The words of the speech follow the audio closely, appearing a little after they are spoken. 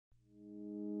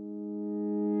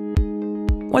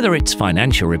Whether it's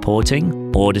financial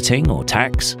reporting, auditing, or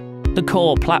tax, the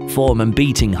core platform and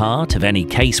beating heart of any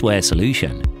Caseware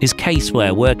solution is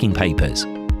Caseware Working Papers.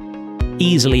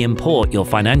 Easily import your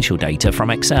financial data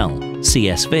from Excel,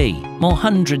 CSV, or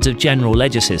hundreds of general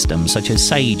ledger systems such as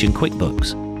Sage and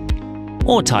QuickBooks.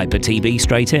 Or type a TB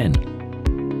straight in.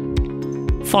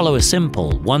 Follow a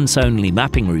simple, once-only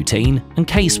mapping routine and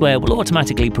Caseware will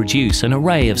automatically produce an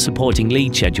array of supporting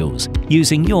lead schedules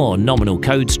using your nominal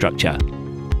code structure.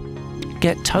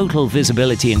 Get total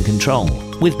visibility and control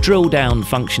with drill-down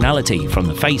functionality from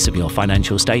the face of your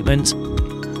financial statements,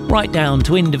 right down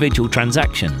to individual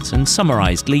transactions and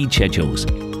summarized lead schedules,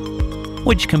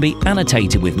 which can be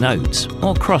annotated with notes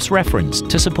or cross-referenced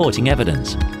to supporting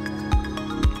evidence.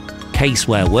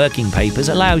 Caseware Working Papers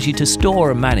allows you to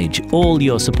store and manage all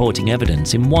your supporting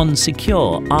evidence in one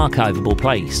secure, archivable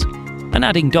place. And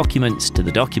adding documents to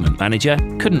the document manager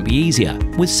couldn't be easier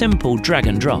with simple drag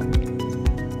and drop.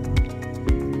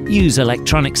 Use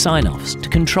electronic sign-offs to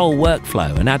control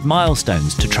workflow and add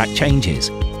milestones to track changes,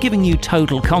 giving you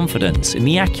total confidence in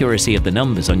the accuracy of the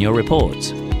numbers on your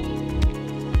reports.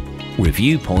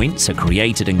 Review points are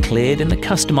created and cleared in the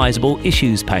customizable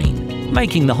Issues pane,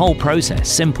 making the whole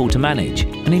process simple to manage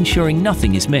and ensuring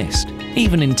nothing is missed,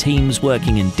 even in teams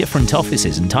working in different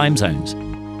offices and time zones.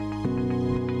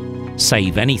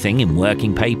 Save anything in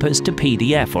Working Papers to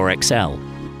PDF or Excel,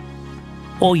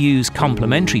 or use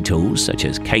complementary tools such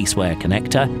as Caseware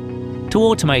Connector to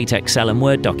automate Excel and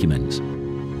Word documents.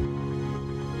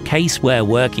 Caseware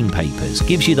Working Papers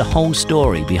gives you the whole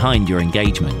story behind your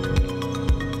engagement.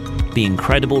 The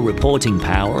incredible reporting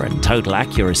power and total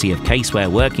accuracy of Caseware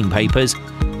Working Papers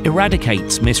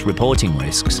eradicates misreporting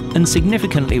risks and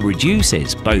significantly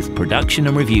reduces both production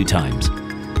and review times.